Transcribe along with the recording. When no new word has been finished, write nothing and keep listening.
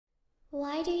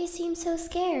Why do you seem so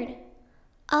scared?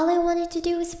 All I wanted to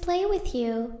do was play with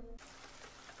you.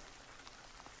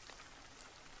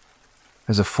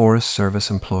 As a Forest Service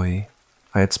employee,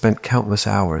 I had spent countless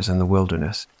hours in the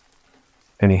wilderness.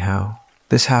 Anyhow,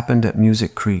 this happened at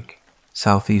Music Creek,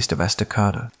 southeast of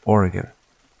Estacada, Oregon.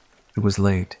 It was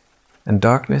late, and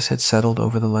darkness had settled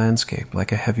over the landscape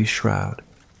like a heavy shroud.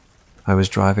 I was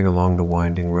driving along the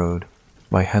winding road,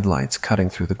 my headlights cutting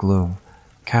through the gloom,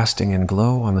 casting in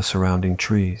glow on the surrounding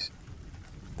trees.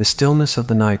 The stillness of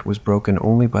the night was broken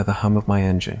only by the hum of my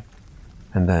engine,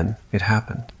 and then it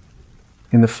happened.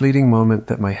 In the fleeting moment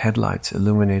that my headlights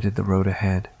illuminated the road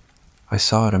ahead, I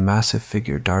saw a massive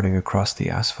figure darting across the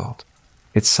asphalt.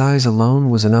 Its size alone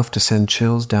was enough to send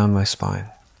chills down my spine.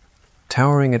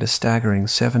 Towering at a staggering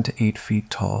 7 to 8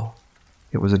 feet tall,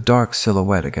 it was a dark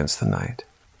silhouette against the night,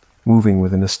 moving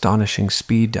with an astonishing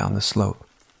speed down the slope.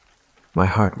 My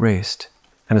heart raced,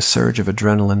 and a surge of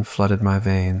adrenaline flooded my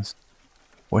veins.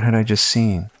 What had I just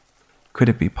seen? Could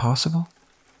it be possible?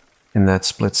 In that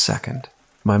split second,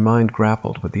 my mind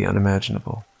grappled with the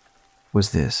unimaginable.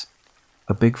 Was this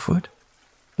a Bigfoot?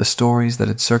 The stories that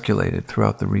had circulated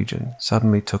throughout the region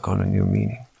suddenly took on a new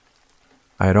meaning.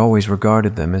 I had always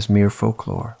regarded them as mere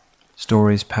folklore,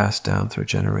 stories passed down through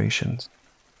generations.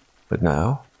 But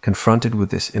now, confronted with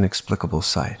this inexplicable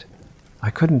sight, I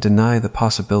couldn't deny the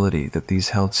possibility that these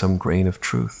held some grain of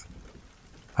truth.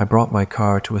 I brought my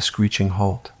car to a screeching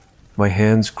halt, my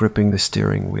hands gripping the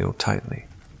steering wheel tightly.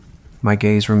 My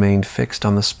gaze remained fixed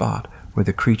on the spot where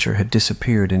the creature had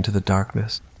disappeared into the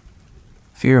darkness.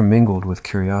 Fear mingled with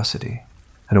curiosity,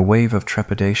 and a wave of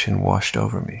trepidation washed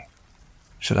over me.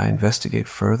 Should I investigate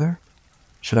further?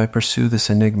 Should I pursue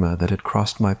this enigma that had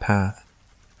crossed my path?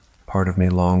 Part of me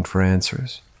longed for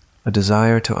answers, a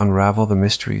desire to unravel the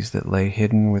mysteries that lay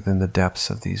hidden within the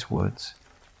depths of these woods.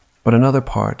 But another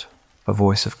part, a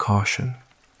voice of caution,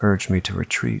 urged me to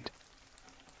retreat.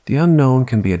 The unknown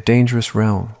can be a dangerous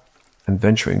realm, and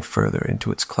venturing further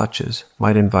into its clutches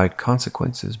might invite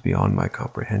consequences beyond my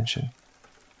comprehension.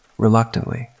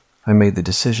 Reluctantly, I made the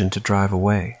decision to drive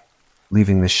away,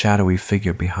 leaving the shadowy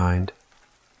figure behind.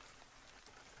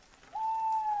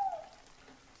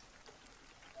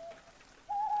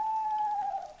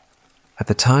 At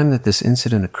the time that this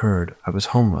incident occurred, I was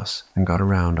homeless and got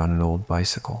around on an old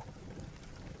bicycle.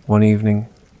 One evening,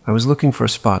 I was looking for a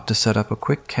spot to set up a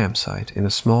quick campsite in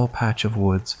a small patch of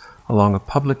woods along a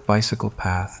public bicycle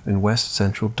path in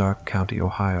west-central Darke County,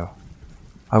 Ohio.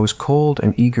 I was cold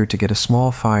and eager to get a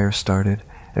small fire started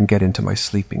and get into my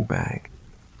sleeping bag.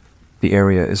 The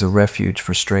area is a refuge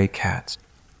for stray cats.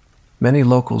 Many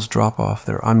locals drop off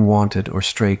their unwanted or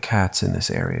stray cats in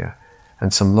this area,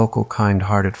 and some local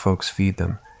kind-hearted folks feed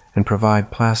them and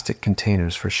provide plastic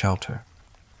containers for shelter.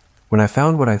 When I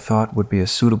found what I thought would be a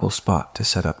suitable spot to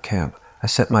set up camp, I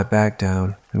set my bag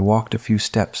down and walked a few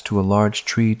steps to a large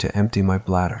tree to empty my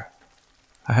bladder.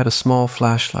 I had a small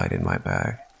flashlight in my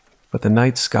bag, but the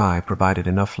night sky provided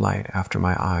enough light after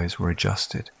my eyes were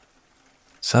adjusted.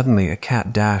 Suddenly, a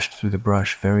cat dashed through the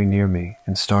brush very near me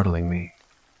and startling me,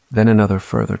 then another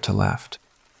further to left.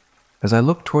 As I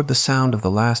looked toward the sound of the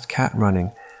last cat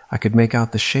running, I could make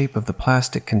out the shape of the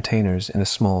plastic containers in a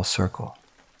small circle.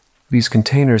 These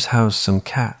containers housed some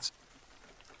cats.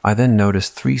 I then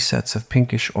noticed 3 sets of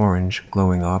pinkish-orange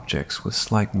glowing objects with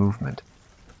slight movement.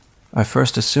 I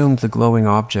first assumed the glowing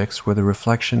objects were the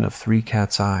reflection of 3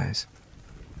 cats' eyes.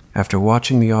 After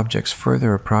watching the objects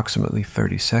further approximately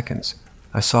 30 seconds,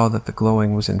 I saw that the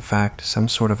glowing was in fact some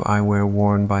sort of eyewear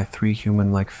worn by 3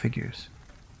 human-like figures.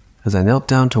 As I knelt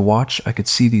down to watch, I could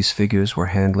see these figures were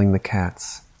handling the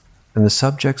cats, and the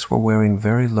subjects were wearing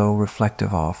very low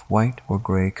reflective off-white or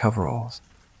gray coveralls.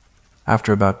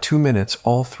 After about 2 minutes,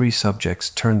 all 3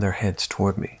 subjects turned their heads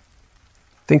toward me.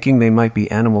 Thinking they might be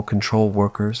animal control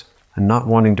workers, and not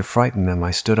wanting to frighten them,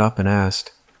 I stood up and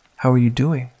asked, "How are you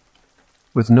doing?"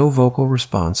 With no vocal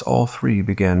response, all 3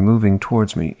 began moving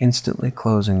towards me, instantly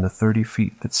closing the 30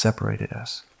 feet that separated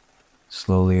us.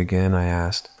 Slowly again, I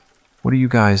asked, "What are you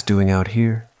guys doing out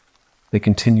here?" They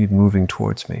continued moving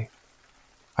towards me.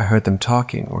 I heard them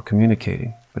talking or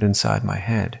communicating, but inside my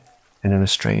head, and in a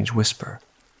strange whisper.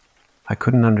 I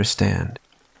couldn't understand.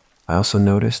 I also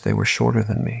noticed they were shorter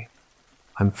than me.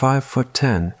 I'm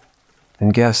 5'10",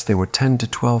 and guessed they were 10 to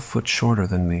 12 foot shorter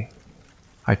than me.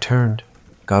 I turned,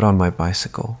 got on my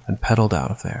bicycle, and pedaled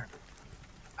out of there.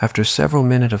 After several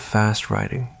minutes of fast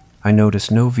riding, I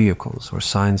noticed no vehicles or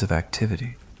signs of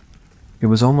activity. It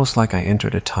was almost like I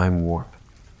entered a time warp.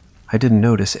 I didn't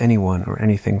notice anyone or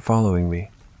anything following me.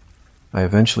 I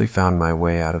eventually found my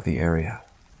way out of the area,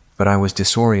 but I was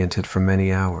disoriented for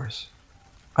many hours.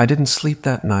 I didn't sleep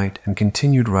that night and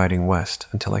continued riding west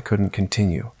until I couldn't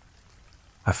continue.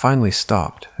 I finally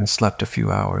stopped and slept a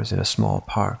few hours in a small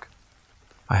park.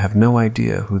 I have no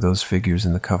idea who those figures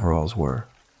in the coveralls were,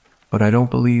 but I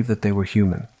don't believe that they were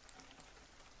human.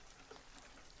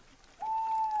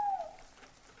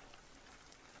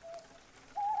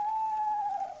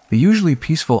 The usually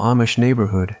peaceful Amish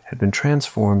neighborhood had been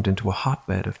transformed into a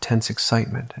hotbed of tense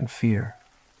excitement and fear,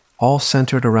 all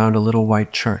centered around a little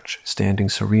white church standing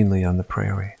serenely on the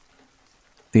prairie.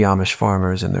 The Amish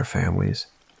farmers and their families,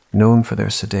 known for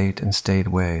their sedate and staid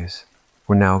ways,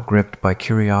 were now gripped by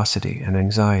curiosity and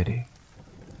anxiety.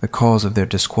 The cause of their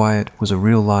disquiet was a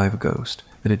real live ghost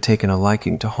that had taken a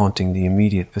liking to haunting the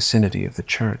immediate vicinity of the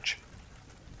church.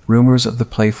 Rumors of the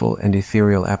playful and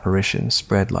ethereal apparition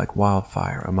spread like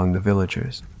wildfire among the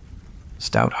villagers.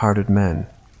 Stout-hearted men,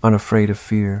 unafraid of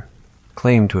fear,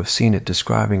 claimed to have seen it,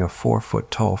 describing a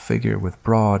 4-foot-tall figure with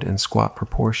broad and squat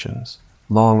proportions,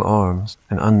 long arms,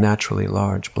 and unnaturally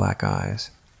large black eyes.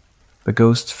 The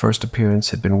ghost's first appearance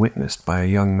had been witnessed by a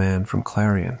young man from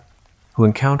Clarion, who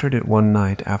encountered it one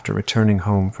night after returning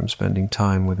home from spending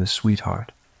time with his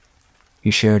sweetheart.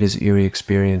 He shared his eerie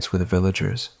experience with the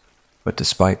villagers, but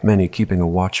despite many keeping a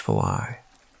watchful eye,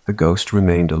 the ghost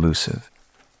remained elusive.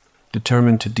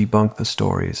 Determined to debunk the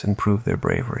stories and prove their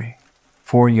bravery,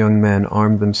 4 young men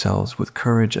armed themselves with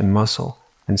courage and muscle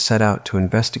and set out to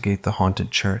investigate the haunted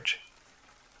church.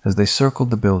 As they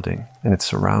circled the building and its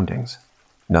surroundings,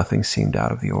 nothing seemed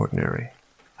out of the ordinary,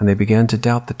 and they began to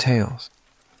doubt the tales.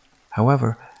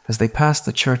 However, as they passed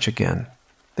the church again,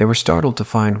 they were startled to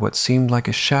find what seemed like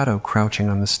a shadow crouching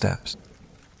on the steps.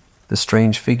 The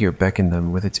strange figure beckoned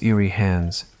them with its eerie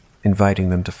hands, inviting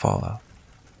them to follow.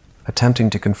 Attempting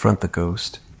to confront the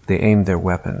ghost, they aimed their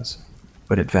weapons,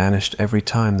 but it vanished every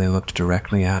time they looked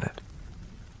directly at it.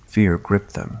 Fear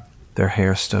gripped them, their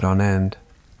hair stood on end,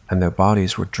 and their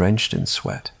bodies were drenched in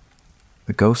sweat.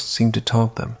 The ghost seemed to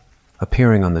taunt them,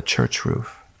 appearing on the church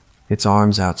roof, its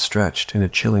arms outstretched in a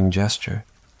chilling gesture.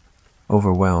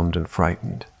 Overwhelmed and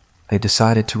frightened, they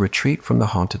decided to retreat from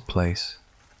the haunted place,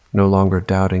 no longer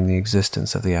doubting the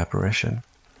existence of the apparition.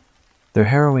 Their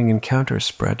harrowing encounter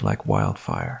spread like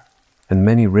wildfire, and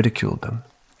many ridiculed them,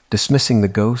 dismissing the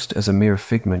ghost as a mere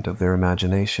figment of their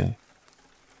imagination.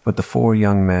 But the 4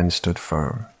 young men stood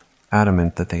firm,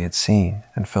 adamant that they had seen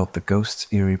and felt the ghost's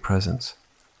eerie presence.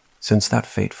 Since that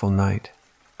fateful night,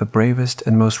 the bravest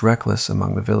and most reckless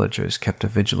among the villagers kept a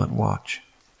vigilant watch,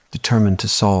 determined to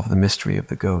solve the mystery of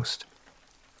the ghost.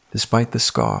 Despite the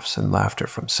scoffs and laughter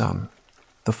from some,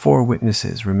 the 4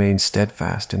 witnesses remained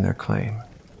steadfast in their claim,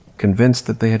 convinced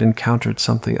that they had encountered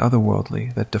something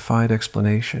otherworldly that defied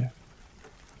explanation.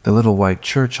 The little white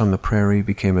church on the prairie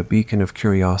became a beacon of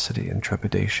curiosity and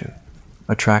trepidation,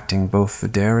 attracting both the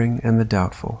daring and the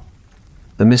doubtful.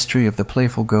 The mystery of the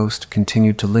playful ghost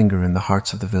continued to linger in the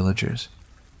hearts of the villagers,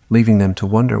 leaving them to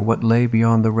wonder what lay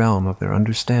beyond the realm of their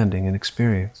understanding and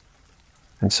experience.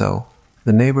 And so,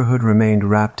 the neighborhood remained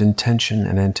wrapped in tension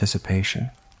and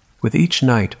anticipation, with each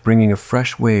night bringing a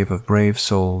fresh wave of brave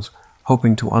souls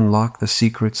hoping to unlock the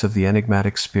secrets of the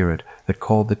enigmatic spirit that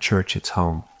called the church its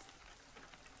home.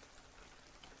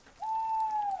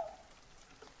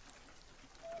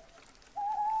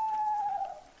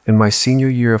 In my senior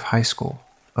year of high school,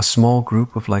 a small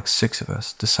group of like 6 of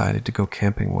us decided to go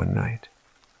camping one night.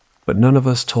 But none of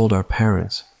us told our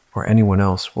parents or anyone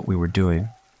else what we were doing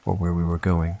or where we were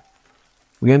going.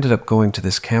 We ended up going to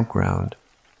this campground,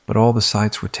 but all the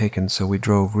sites were taken, so we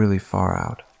drove really far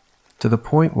out, to the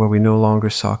point where we no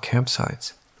longer saw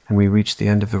campsites, and we reached the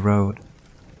end of the road.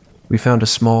 We found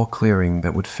a small clearing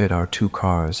that would fit our 2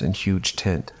 cars and huge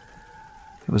tent.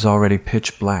 It was already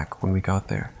pitch black when we got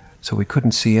there, so we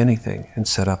couldn't see anything and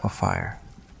set up a fire.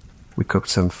 We cooked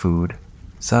some food,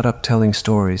 sat up telling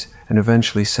stories, and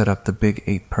eventually set up the big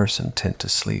 8-person tent to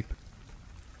sleep.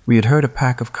 We had heard a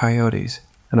pack of coyotes,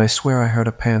 and I swear I heard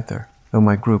a panther, though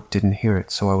my group didn't hear it,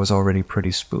 so I was already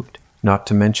pretty spooked, not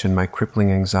to mention my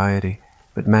crippling anxiety,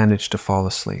 but managed to fall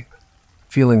asleep,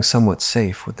 feeling somewhat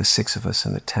safe with the 6 of us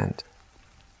in the tent.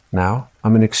 Now,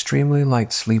 I'm an extremely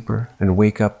light sleeper and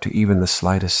wake up to even the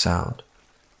slightest sound.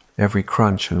 Every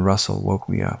crunch and rustle woke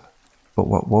me up, but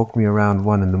what woke me around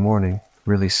 1 in the morning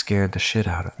really scared the shit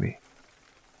out of me.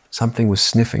 Something was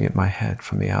sniffing at my head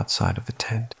from the outside of the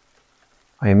tent.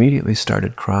 I immediately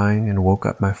started crying and woke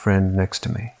up my friend next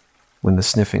to me. When the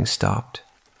sniffing stopped,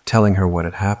 telling her what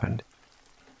had happened,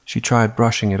 she tried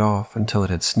brushing it off until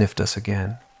it had sniffed us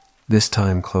again, this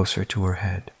time closer to her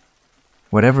head.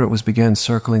 Whatever it was began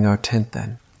circling our tent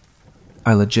then.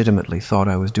 I legitimately thought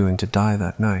I was due to die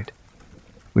that night.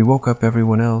 We woke up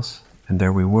everyone else, and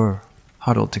there we were,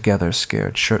 huddled together,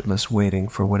 scared, shirtless, waiting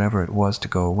for whatever it was to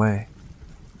go away.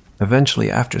 Eventually,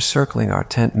 after circling our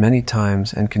tent many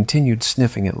times and continued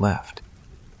sniffing, it left.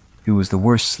 It was the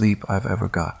worst sleep I've ever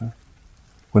gotten.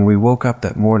 When we woke up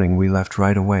that morning, we left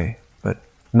right away, but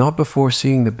not before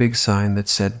seeing the big sign that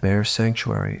said Bear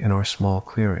Sanctuary in our small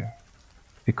clearing.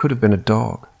 It could have been a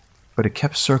dog, but it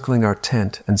kept circling our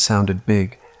tent and sounded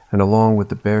big, and along with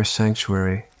the Bear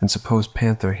Sanctuary and supposed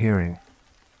panther hearing,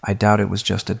 I doubt it was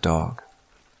just a dog.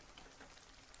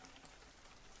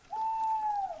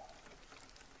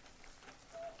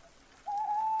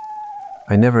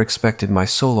 I never expected my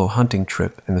solo hunting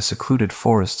trip in the secluded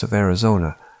forests of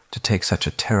Arizona to take such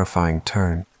a terrifying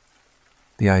turn.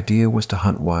 The idea was to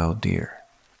hunt wild deer,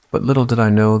 but little did I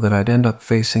know that I'd end up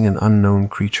facing an unknown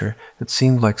creature that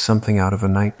seemed like something out of a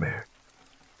nightmare.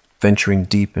 Venturing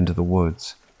deep into the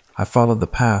woods, I followed the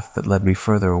path that led me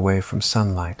further away from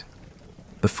sunlight.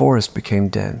 The forest became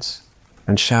dense,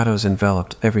 and shadows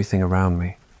enveloped everything around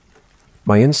me.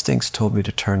 My instincts told me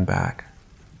to turn back,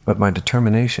 but my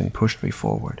determination pushed me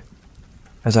forward.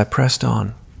 As I pressed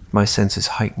on, my senses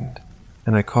heightened,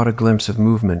 and I caught a glimpse of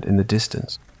movement in the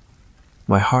distance.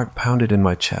 My heart pounded in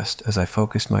my chest as I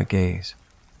focused my gaze.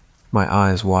 My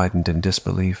eyes widened in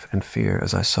disbelief and fear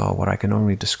as I saw what I can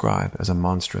only describe as a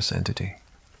monstrous entity.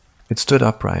 It stood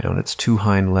upright on its two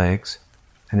hind legs,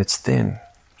 and its thin,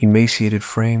 emaciated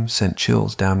frame sent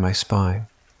chills down my spine.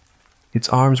 Its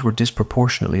arms were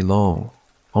disproportionately long,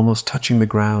 almost touching the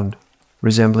ground,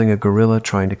 resembling a gorilla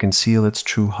trying to conceal its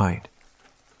true height.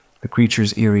 The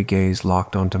creature's eerie gaze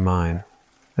locked onto mine,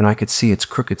 and I could see its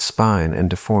crooked spine and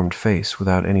deformed face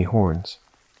without any horns.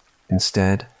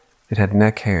 Instead, it had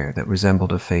neck hair that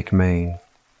resembled a fake mane,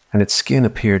 and its skin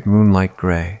appeared moonlight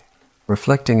gray,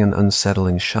 reflecting an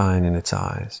unsettling shine in its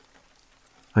eyes.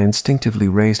 I instinctively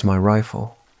raised my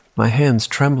rifle, my hands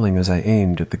trembling as I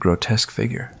aimed at the grotesque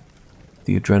figure.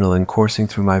 The adrenaline coursing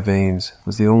through my veins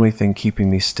was the only thing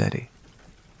keeping me steady.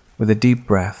 With a deep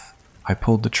breath, I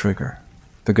pulled the trigger,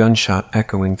 the gunshot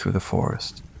echoing through the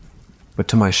forest. But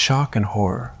to my shock and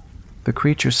horror, the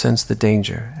creature sensed the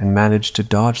danger and managed to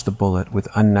dodge the bullet with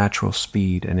unnatural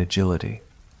speed and agility.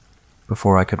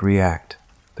 Before I could react,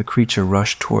 the creature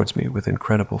rushed towards me with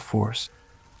incredible force.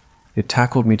 It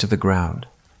tackled me to the ground,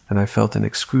 and I felt an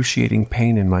excruciating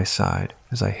pain in my side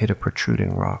as I hit a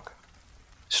protruding rock.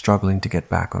 Struggling to get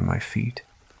back on my feet,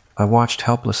 I watched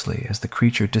helplessly as the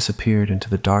creature disappeared into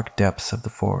the dark depths of the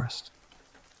forest.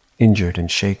 Injured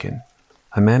and shaken,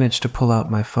 I managed to pull out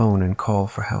my phone and call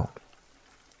for help.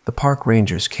 The park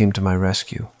rangers came to my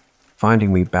rescue,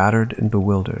 finding me battered and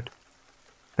bewildered.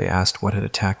 They asked what had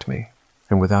attacked me,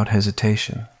 and without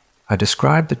hesitation, I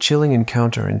described the chilling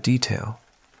encounter in detail.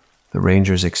 The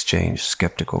rangers exchanged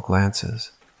skeptical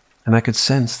glances, and I could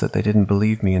sense that they didn't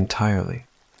believe me entirely.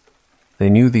 They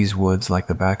knew these woods like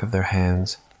the back of their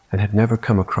hands and had never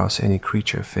come across any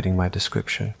creature fitting my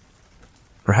description.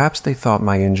 Perhaps they thought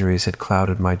my injuries had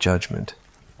clouded my judgment,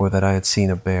 or that I had seen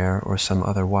a bear or some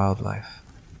other wildlife.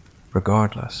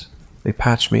 Regardless, they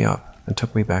patched me up and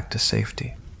took me back to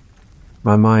safety.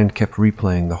 My mind kept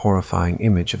replaying the horrifying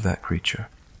image of that creature.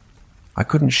 I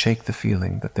couldn't shake the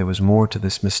feeling that there was more to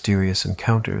this mysterious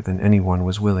encounter than anyone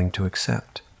was willing to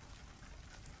accept.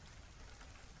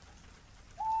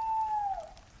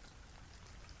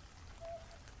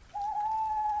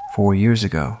 "4 years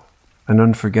ago, an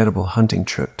unforgettable hunting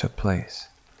trip took place,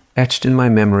 etched in my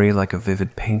memory like a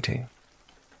vivid painting.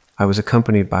 I was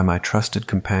accompanied by my trusted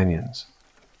companions,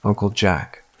 Uncle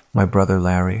Jack, my brother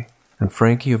Larry, and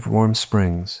Frankie of Warm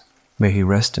Springs, may he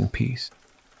rest in peace.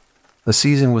 The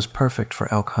season was perfect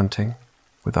for elk hunting,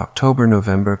 with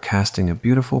October-November casting a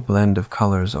beautiful blend of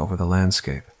colors over the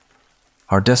landscape.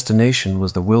 Our destination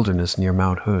was the wilderness near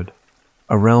Mount Hood,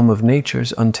 a realm of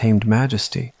nature's untamed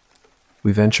majesty.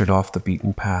 We ventured off the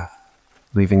beaten path,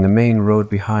 leaving the main road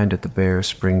behind at the Bear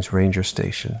Springs Ranger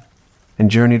Station, and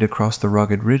journeyed across the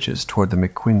rugged ridges toward the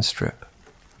McQuinn Strip,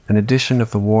 an addition of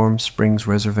the Warm Springs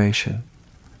Reservation.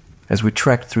 As we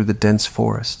trekked through the dense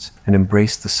forests and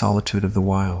embraced the solitude of the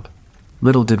wild,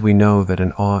 little did we know that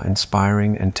an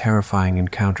awe-inspiring and terrifying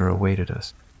encounter awaited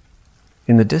us.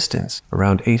 In the distance,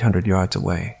 around 800 yards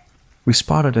away, we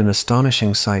spotted an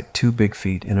astonishing sight 2 big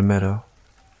feet in a meadow.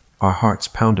 Our hearts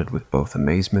pounded with both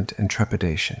amazement and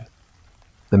trepidation.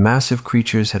 The massive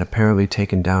creatures had apparently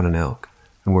taken down an elk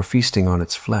and were feasting on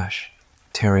its flesh,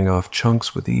 tearing off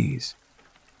chunks with ease.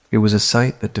 It was a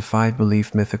sight that defied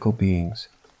belief. Mythical beings,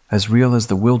 as real as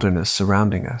the wilderness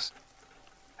surrounding us.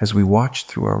 As we watched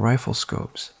through our rifle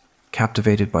scopes,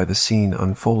 captivated by the scene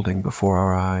unfolding before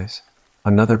our eyes,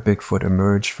 another Bigfoot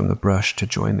emerged from the brush to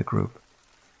join the group.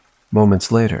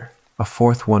 Moments later, a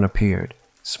fourth one appeared,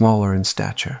 smaller in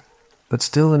stature, but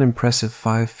still an impressive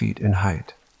 5 feet in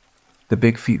height. The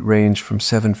big feet ranged from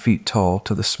 7 feet tall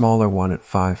to the smaller one at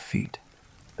 5 feet,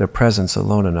 their presence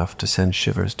alone enough to send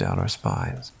shivers down our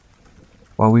spines.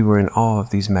 While we were in awe of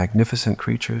these magnificent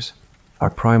creatures, our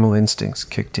primal instincts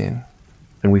kicked in,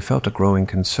 and we felt a growing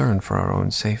concern for our own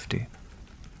safety.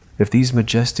 If these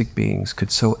majestic beings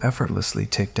could so effortlessly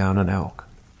take down an elk,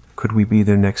 could we be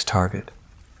their next target?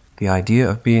 The idea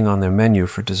of being on their menu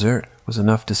for dessert was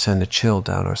enough to send a chill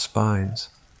down our spines,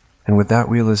 and with that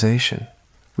realization,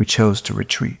 we chose to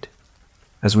retreat.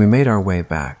 As we made our way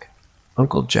back,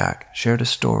 Uncle Jack shared a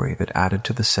story that added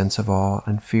to the sense of awe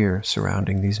and fear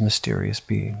surrounding these mysterious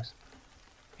beings.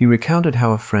 He recounted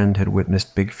how a friend had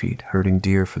witnessed Big Feet herding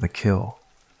deer for the kill,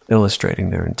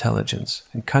 illustrating their intelligence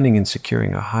and cunning in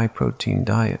securing a high-protein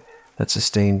diet that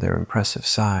sustained their impressive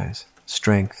size,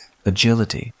 strength,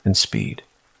 agility, and speed.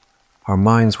 Our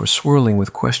minds were swirling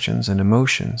with questions and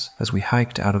emotions as we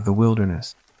hiked out of the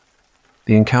wilderness.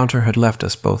 The encounter had left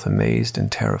us both amazed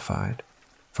and terrified,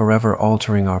 forever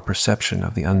altering our perception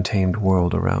of the untamed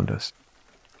world around us.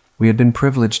 We had been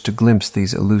privileged to glimpse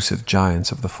these elusive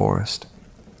giants of the forest,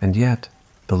 and yet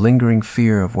the lingering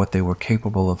fear of what they were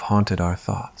capable of haunted our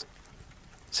thoughts.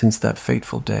 Since that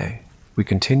fateful day, we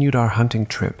continued our hunting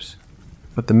trips,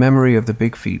 but the memory of the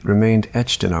Big Feet remained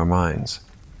etched in our minds,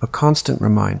 a constant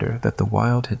reminder that the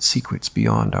wild had secrets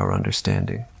beyond our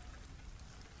understanding.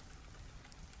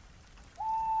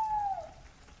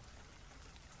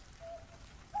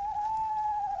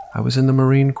 I was in the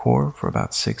Marine Corps for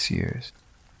about 6 years.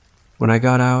 When I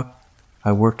got out,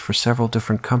 I worked for several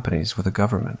different companies with the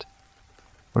government.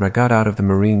 When I got out of the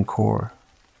Marine Corps,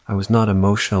 I was not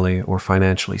emotionally or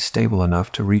financially stable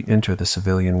enough to re-enter the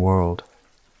civilian world.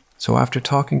 So after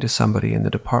talking to somebody in the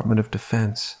Department of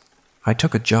Defense, I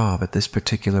took a job at this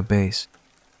particular base.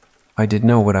 I didn't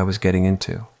know what I was getting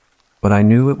into, but I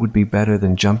knew it would be better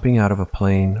than jumping out of a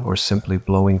plane or simply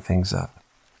blowing things up.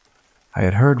 I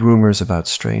had heard rumors about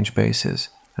strange bases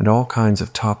and all kinds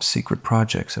of top-secret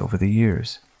projects over the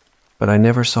years, but I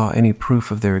never saw any proof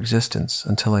of their existence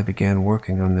until I began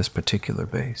working on this particular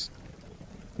base.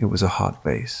 It was a hot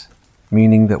base,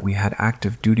 meaning that we had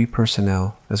active duty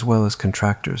personnel as well as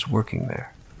contractors working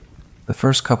there. The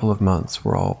first couple of months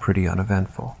were all pretty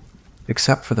uneventful,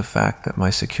 except for the fact that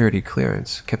my security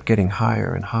clearance kept getting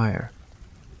higher and higher.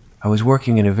 I was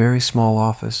working in a very small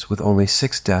office with only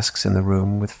 6 desks in the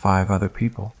room with 5 other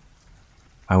people.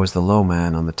 I was the low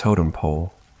man on the totem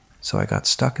pole, so I got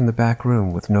stuck in the back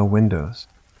room with no windows.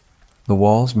 The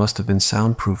walls must have been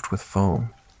soundproofed with foam.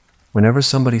 Whenever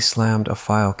somebody slammed a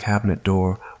file cabinet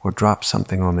door or dropped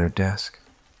something on their desk,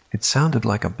 it sounded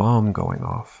like a bomb going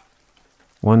off.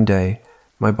 One day,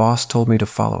 my boss told me to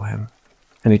follow him,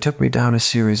 and he took me down a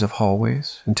series of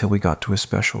hallways until we got to a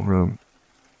special room.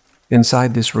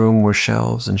 Inside this room were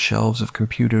shelves and shelves of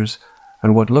computers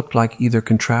and what looked like either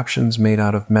contraptions made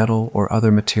out of metal or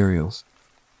other materials.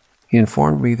 He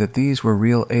informed me that these were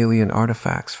real alien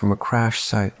artifacts from a crash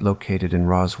site located in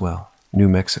Roswell, New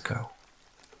Mexico.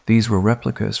 These were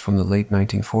replicas from the late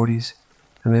 1940s,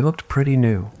 and they looked pretty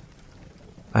new.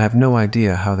 I have no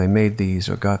idea how they made these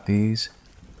or got these,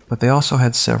 but they also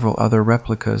had several other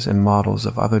replicas and models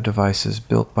of other devices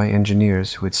built by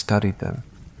engineers who had studied them.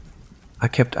 I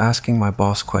kept asking my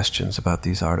boss questions about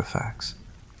these artifacts,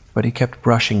 but he kept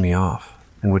brushing me off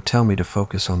and would tell me to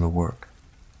focus on the work.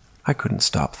 I couldn't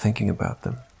stop thinking about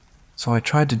them, so I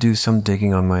tried to do some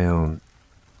digging on my own.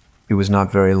 It was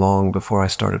not very long before I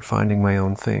started finding my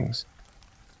own things.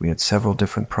 We had several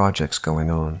different projects going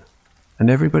on, and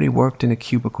everybody worked in a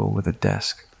cubicle with a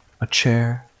desk, a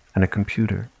chair, and a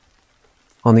computer.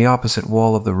 On the opposite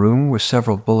wall of the room were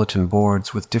several bulletin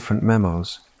boards with different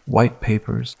memos, white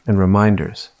papers, and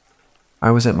reminders.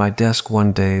 I was at my desk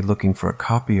one day looking for a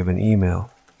copy of an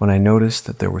email when I noticed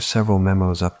that there were several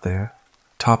memos up there,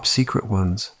 top secret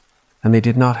ones, and they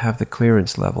did not have the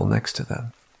clearance level next to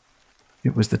them.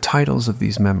 It was the titles of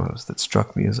these memos that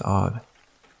struck me as odd,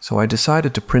 so I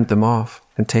decided to print them off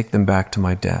and take them back to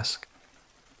my desk.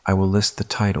 I will list the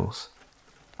titles.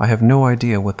 I have no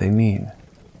idea what they mean.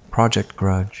 Project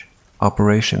Grudge,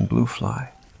 Operation Bluefly,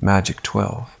 Magic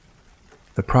 12.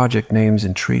 The project names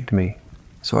intrigued me,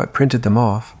 so I printed them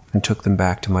off and took them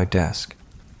back to my desk.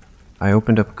 I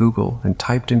opened up Google and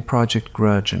typed in Project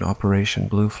Grudge and Operation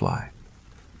Bluefly.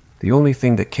 The only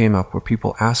thing that came up were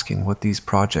people asking what these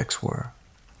projects were,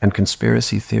 and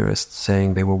conspiracy theorists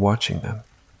saying they were watching them.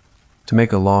 To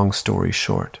make a long story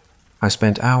short, I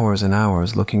spent hours and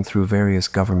hours looking through various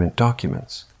government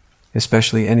documents,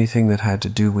 especially anything that had to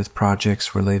do with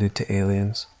projects related to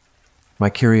aliens. My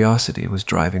curiosity was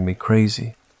driving me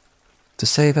crazy. To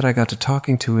say that I got to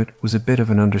talking to it was a bit of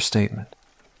an understatement.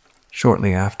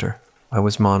 Shortly after, I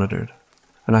was monitored,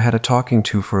 and I had a talking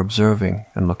to for observing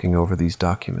and looking over these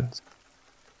documents.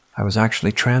 I was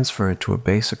actually transferred to a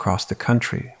base across the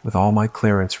country with all my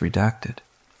clearance redacted.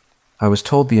 I was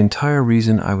told the entire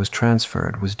reason I was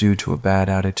transferred was due to a bad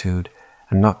attitude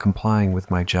and not complying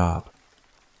with my job.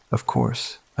 Of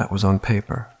course, that was on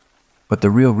paper, but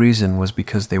the real reason was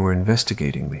because they were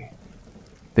investigating me.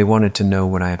 They wanted to know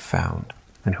what I had found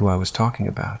and who I was talking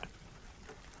about.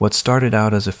 What started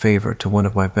out as a favor to one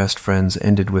of my best friends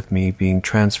ended with me being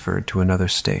transferred to another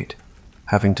state,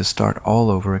 having to start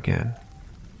all over again.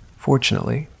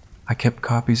 Fortunately, I kept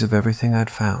copies of everything I'd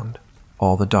found,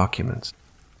 all the documents.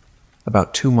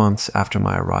 About 2 months after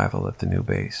my arrival at the new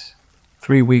base,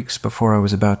 3 weeks before I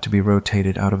was about to be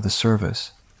rotated out of the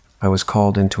service, I was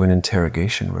called into an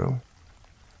interrogation room.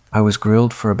 I was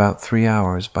grilled for about 3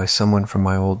 hours by someone from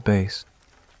my old base.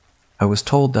 I was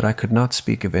told that I could not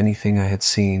speak of anything I had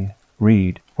seen,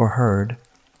 read, or heard.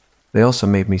 They also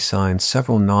made me sign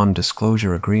several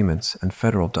non-disclosure agreements and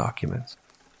federal documents.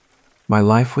 My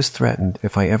life was threatened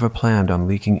if I ever planned on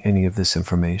leaking any of this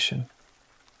information.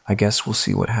 I guess we'll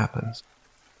see what happens.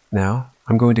 Now,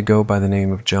 I'm going to go by the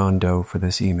name of John Doe for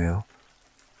this email.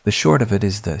 The short of it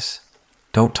is this: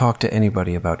 don't talk to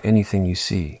anybody about anything you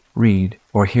see, read,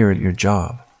 or hear at your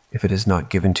job if it is not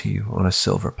given to you on a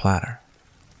silver platter.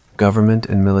 Government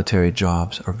and military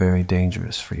jobs are very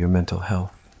dangerous for your mental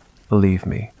health. Believe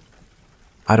me.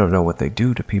 I don't know what they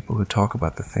do to people who talk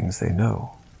about the things they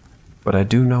know, but I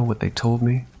do know what they told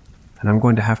me, and I'm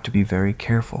going to have to be very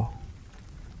careful.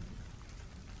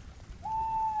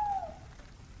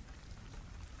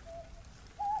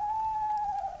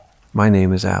 My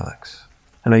name is Alex,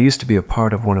 and I used to be a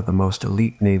part of one of the most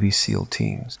elite Navy SEAL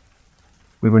teams.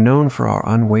 We were known for our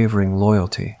unwavering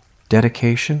loyalty,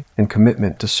 dedication, and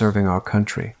commitment to serving our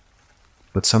country.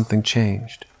 But something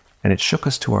changed, and it shook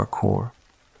us to our core.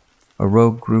 A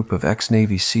rogue group of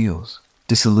ex-Navy SEALs,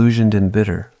 disillusioned and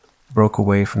bitter, broke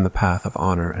away from the path of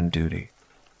honor and duty.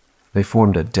 They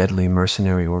formed a deadly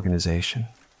mercenary organization,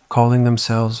 calling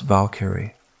themselves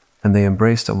Valkyrie, and they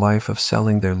embraced a life of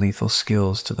selling their lethal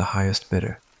skills to the highest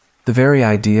bidder. The very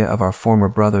idea of our former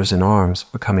brothers in arms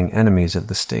becoming enemies of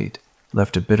the state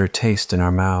left a bitter taste in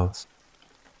our mouths.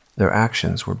 Their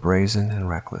actions were brazen and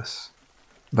reckless.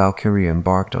 Valkyrie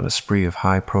embarked on a spree of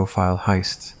high-profile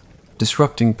heists,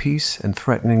 disrupting peace and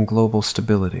threatening global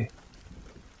stability.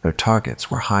 Their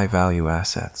targets were high-value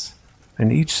assets,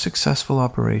 and each successful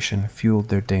operation fueled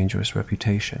their dangerous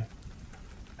reputation.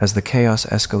 As the chaos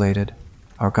escalated,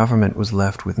 our government was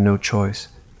left with no choice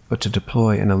but to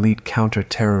deploy an elite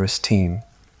counter-terrorist team,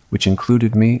 which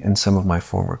included me and some of my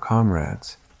former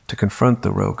comrades, to confront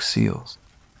the rogue SEALs.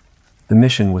 The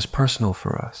mission was personal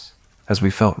for us, as we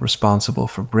felt responsible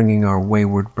for bringing our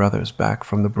wayward brothers back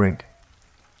from the brink.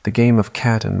 The game of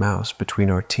cat and mouse between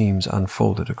our teams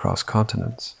unfolded across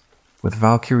continents, with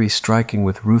Valkyrie striking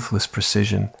with ruthless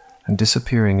precision and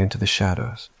disappearing into the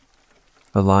shadows.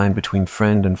 The line between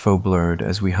friend and foe blurred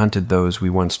as we hunted those we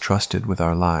once trusted with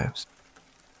our lives.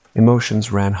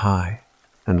 Emotions ran high,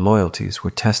 and loyalties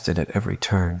were tested at every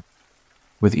turn.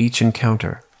 With each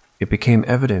encounter, it became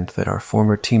evident that our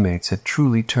former teammates had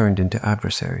truly turned into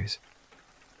adversaries.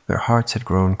 Their hearts had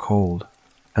grown cold,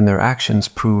 and their actions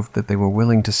proved that they were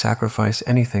willing to sacrifice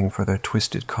anything for their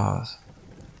twisted cause.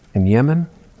 In Yemen,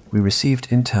 we received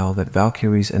intel that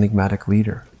Valkyrie's enigmatic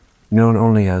leader, known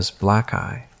only as Black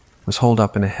Eye, was holed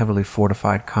up in a heavily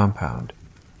fortified compound.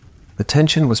 The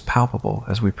tension was palpable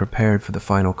as we prepared for the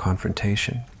final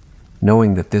confrontation,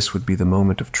 knowing that this would be the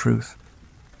moment of truth.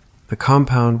 The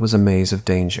compound was a maze of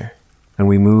danger, and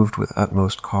we moved with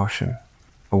utmost caution,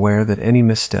 aware that any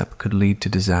misstep could lead to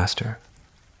disaster.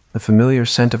 The familiar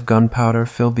scent of gunpowder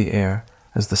filled the air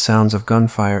as the sounds of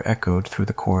gunfire echoed through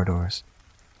the corridors.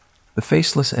 The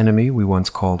faceless enemy we once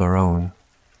called our own,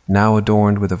 now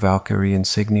adorned with a Valkyrie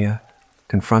insignia,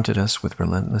 confronted us with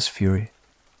relentless fury.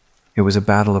 It was a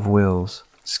battle of wills,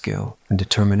 skill, and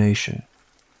determination.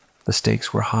 The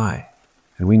stakes were high,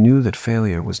 and we knew that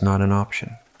failure was not an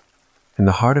option. In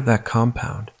the heart of that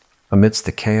compound, amidst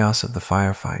the chaos of the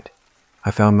firefight, I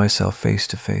found myself face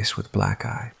to face with Black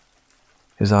Eye.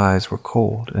 His eyes were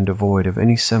cold and devoid of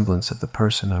any semblance of the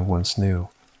person I once knew.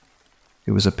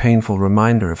 It was a painful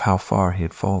reminder of how far he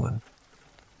had fallen.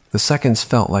 The seconds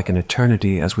felt like an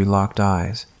eternity as we locked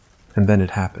eyes, and then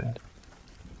it happened.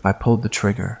 I pulled the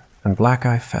trigger, and Black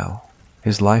Eye fell,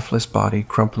 his lifeless body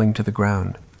crumpling to the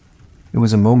ground. It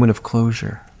was a moment of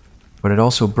closure, but it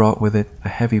also brought with it a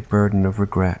heavy burden of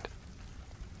regret.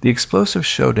 The explosive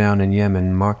showdown in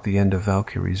Yemen marked the end of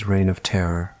Valkyrie's reign of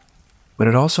terror. but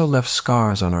it also left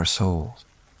scars on our souls.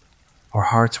 Our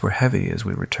hearts were heavy as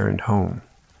we returned home,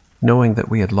 knowing that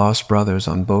we had lost brothers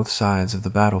on both sides of the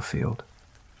battlefield.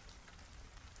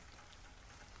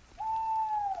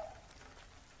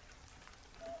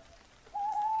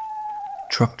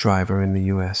 Truck driver in the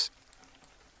U.S.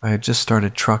 I had just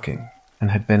started trucking and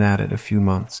had been at it a few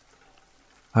months.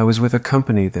 I was with a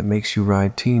company that makes you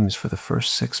ride teams for the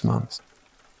first 6 months.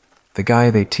 The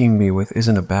guy they teamed me with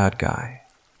isn't a bad guy,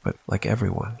 but like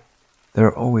everyone, there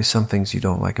are always some things you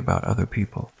don't like about other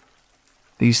people.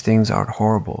 These things aren't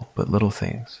horrible, but little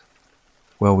things.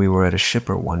 Well, we were at a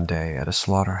shipper one day at a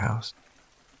slaughterhouse.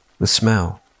 The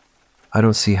smell. I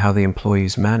don't see how the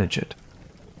employees manage it.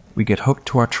 We get hooked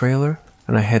to our trailer,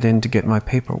 and I head in to get my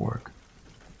paperwork.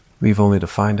 Leave only to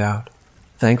find out,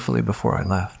 thankfully before I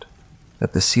left,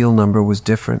 that the seal number was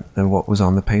different than what was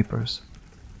on the papers.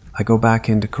 I go back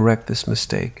in to correct this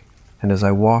mistake, and as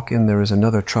I walk in there is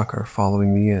another trucker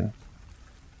following me in.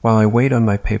 While I wait on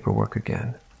my paperwork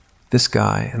again, this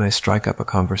guy and I strike up a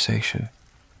conversation.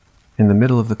 In the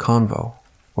middle of the convo,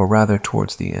 or rather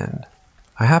towards the end,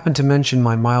 I happen to mention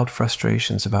my mild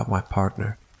frustrations about my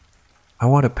partner. I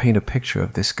want to paint a picture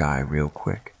of this guy real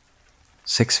quick.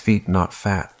 6 feet, not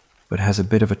fat, but has a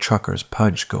bit of a trucker's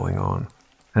pudge going on,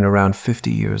 and around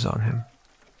 50 years on him.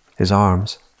 His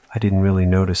arms, I didn't really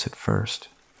notice at first,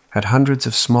 had hundreds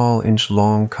of small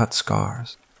inch-long cut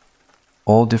scars,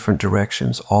 all different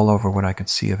directions all over what I could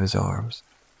see of his arms.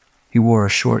 He wore a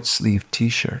short-sleeved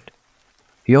t-shirt.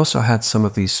 He also had some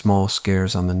of these small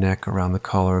scars on the neck around the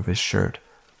collar of his shirt,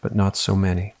 but not so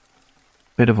many.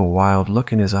 Bit of a wild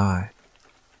look in his eye.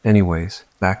 Anyways,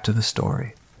 back to the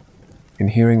story. In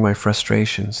hearing my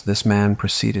frustrations, this man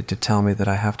proceeded to tell me that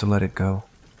I have to let it go.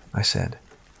 I said,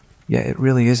 "Yeah, it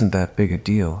really isn't that big a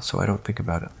deal, so I don't think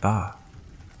about it."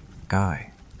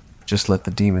 Guy, just let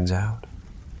the demons out.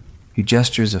 He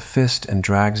gestures a fist and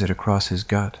drags it across his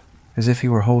gut, as if he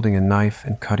were holding a knife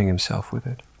and cutting himself with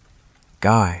it.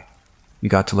 Guy, you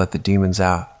got to let the demons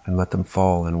out and let them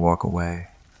fall and walk away.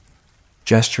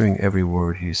 Gesturing every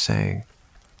word he is saying,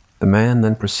 the man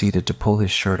then proceeded to pull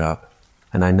his shirt up,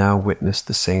 and I now witnessed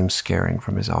the same scarring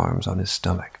from his arms on his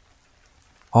stomach.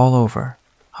 All over,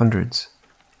 hundreds.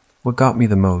 What got me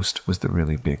the most was the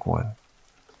really big one.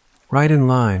 Right in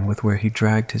line with where he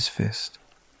dragged his fist.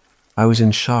 I was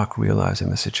in shock realizing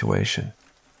the situation.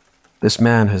 This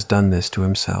man has done this to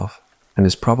himself and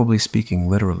is probably speaking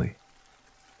literally.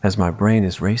 As my brain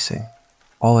is racing,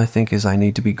 all I think is I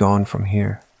need to be gone from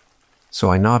here. So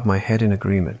I nod my head in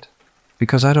agreement,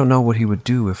 because I don't know what he would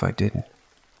do if I didn't,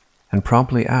 and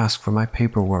promptly ask for my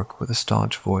paperwork with a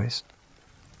staunch voice.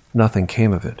 Nothing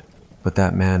came of it, but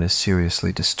that man is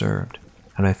seriously disturbed,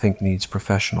 and I think needs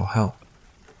professional help.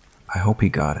 I hope he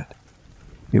got it.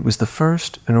 It was the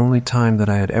first and only time that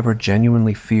I had ever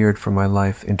genuinely feared for my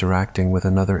life interacting with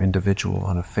another individual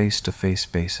on a face-to-face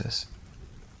basis.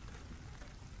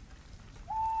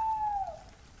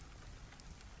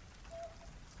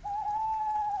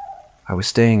 I was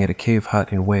staying at a cave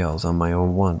hut in Wales on my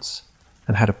own once,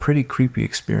 and had a pretty creepy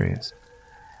experience.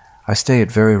 I stay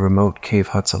at very remote cave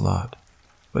huts a lot,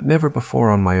 but never before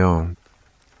on my own.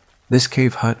 This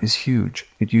cave hut is huge.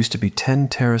 It used to be 10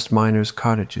 terraced miners'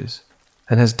 cottages,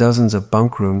 and has dozens of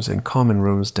bunk rooms and common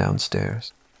rooms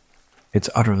downstairs. It's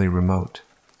utterly remote,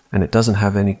 and it doesn't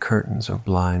have any curtains or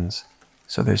blinds,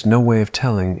 so there's no way of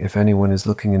telling if anyone is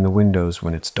looking in the windows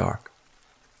when it's dark.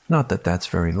 Not that that's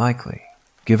very likely,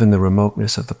 given the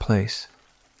remoteness of the place,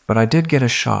 but I did get a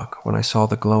shock when I saw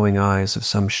the glowing eyes of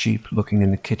some sheep looking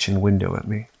in the kitchen window at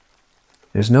me.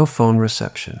 There's no phone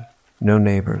reception, no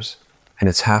neighbors, and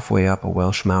it's halfway up a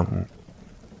Welsh mountain.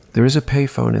 There is a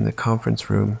payphone in the conference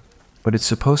room, but it's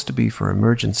supposed to be for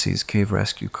emergencies, cave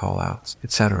rescue call-outs,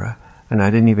 etc., and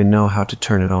I didn't even know how to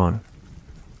turn it on.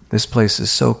 This place is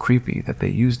so creepy that they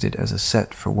used it as a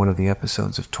set for one of the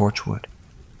episodes of Torchwood.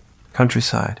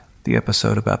 Countryside, the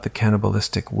episode about the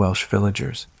cannibalistic Welsh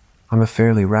villagers. I'm a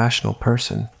fairly rational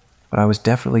person, but I was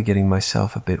definitely getting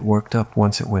myself a bit worked up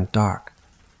once it went dark.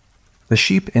 The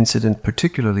sheep incident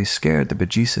particularly scared the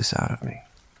bejesus out of me,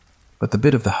 but the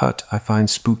bit of the hut I find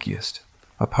spookiest,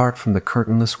 apart from the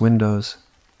curtainless windows,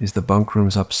 is the bunk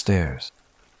rooms upstairs.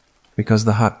 Because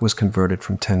the hut was converted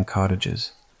from 10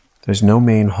 cottages, there's no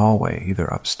main hallway either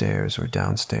upstairs or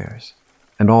downstairs,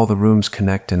 and all the rooms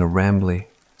connect in a rambly,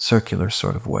 circular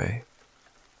sort of way.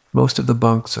 Most of the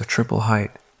bunks are triple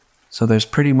height, so there's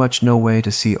pretty much no way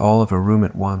to see all of a room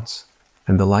at once,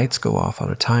 and the lights go off on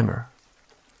a timer.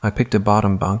 I picked a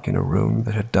bottom bunk in a room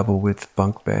that had double-width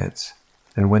bunk beds,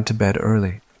 and went to bed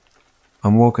early.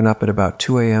 I'm woken up at about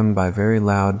 2 a.m. by very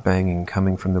loud banging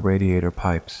coming from the radiator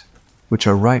pipes. which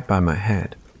are right by my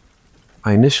head.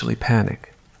 I initially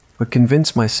panic, but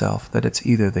convince myself that it's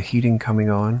either the heating coming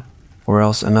on, or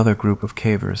else another group of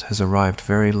cavers has arrived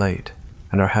very late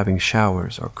and are having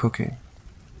showers or cooking.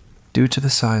 Due to the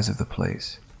size of the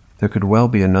place, there could well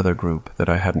be another group that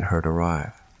I hadn't heard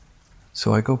arrive.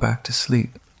 So I go back to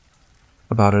sleep.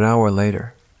 About an hour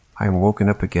later, I am woken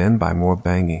up again by more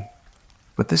banging,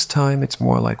 but this time it's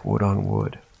more like wood on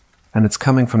wood, and it's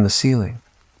coming from the ceiling.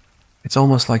 It's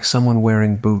almost like someone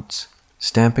wearing boots,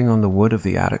 stamping on the wood of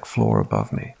the attic floor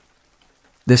above me.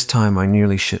 This time I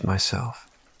nearly shit myself.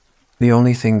 The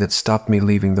only thing that stopped me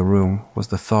leaving the room was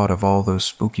the thought of all those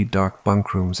spooky dark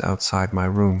bunk rooms outside my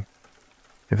room.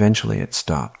 Eventually it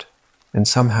stopped, and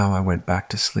somehow I went back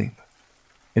to sleep.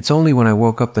 It's only when I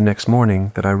woke up the next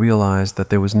morning that I realized that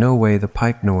there was no way the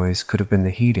pipe noise could have been the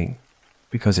heating,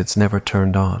 because it's never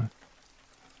turned on.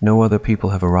 No other people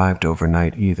have arrived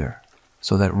overnight either,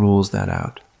 so that rules that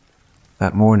out.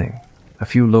 That morning, a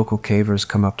few local cavers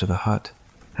come up to the hut,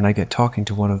 and I get talking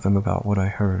to one of them about what I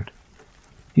heard.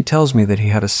 He tells me that he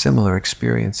had a similar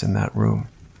experience in that room.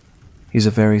 He's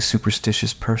a very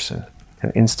superstitious person,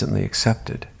 and instantly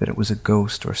accepted that it was a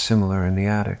ghost or similar in the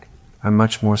attic. I'm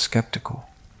much more skeptical.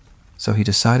 So he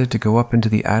decided to go up into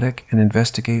the attic and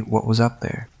investigate what was up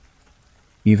there.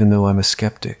 Even though I'm a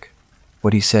skeptic,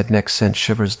 what he said next sent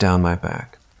shivers down my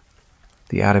back.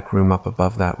 The attic room up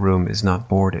above that room is not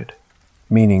boarded,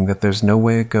 meaning that there's no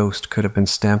way a ghost could have been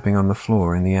stamping on the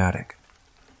floor in the attic.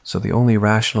 So the only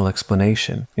rational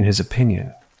explanation, in his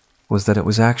opinion, was that it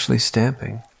was actually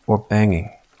stamping, or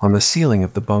banging, on the ceiling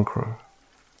of the bunk room.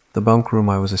 The bunk room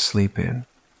I was asleep in.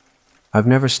 I've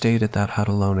never stayed at that hut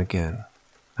alone again,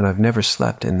 and I've never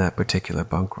slept in that particular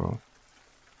bunk room.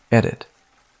 Edit.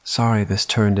 Sorry this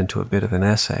turned into a bit of an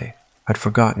essay. I'd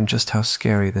forgotten just how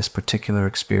scary this particular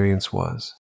experience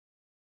was.